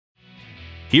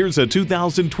Here's a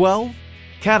 2012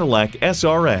 Cadillac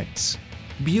SRX.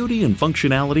 Beauty and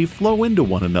functionality flow into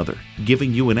one another,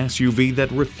 giving you an SUV that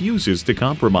refuses to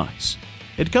compromise.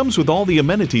 It comes with all the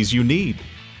amenities you need: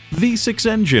 V6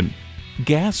 engine,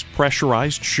 gas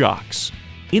pressurized shocks,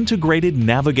 integrated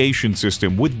navigation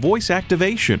system with voice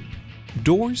activation,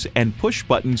 doors and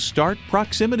push-button start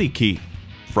proximity key,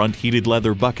 front heated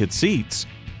leather bucket seats,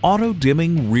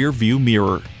 auto-dimming rear view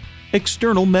mirror,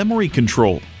 external memory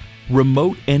control,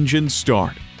 remote engine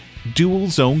start, dual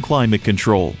zone climate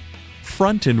control,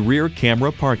 front and rear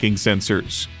camera parking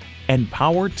sensors, and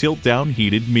power tilt-down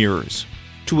heated mirrors.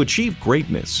 To achieve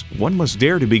greatness, one must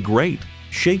dare to be great.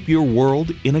 Shape your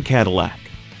world in a Cadillac.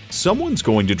 Someone's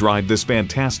going to drive this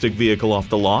fantastic vehicle off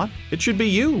the lot. It should be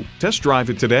you. Test drive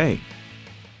it today.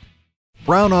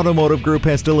 Brown Automotive Group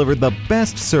has delivered the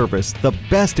best service, the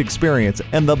best experience,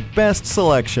 and the best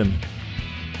selection.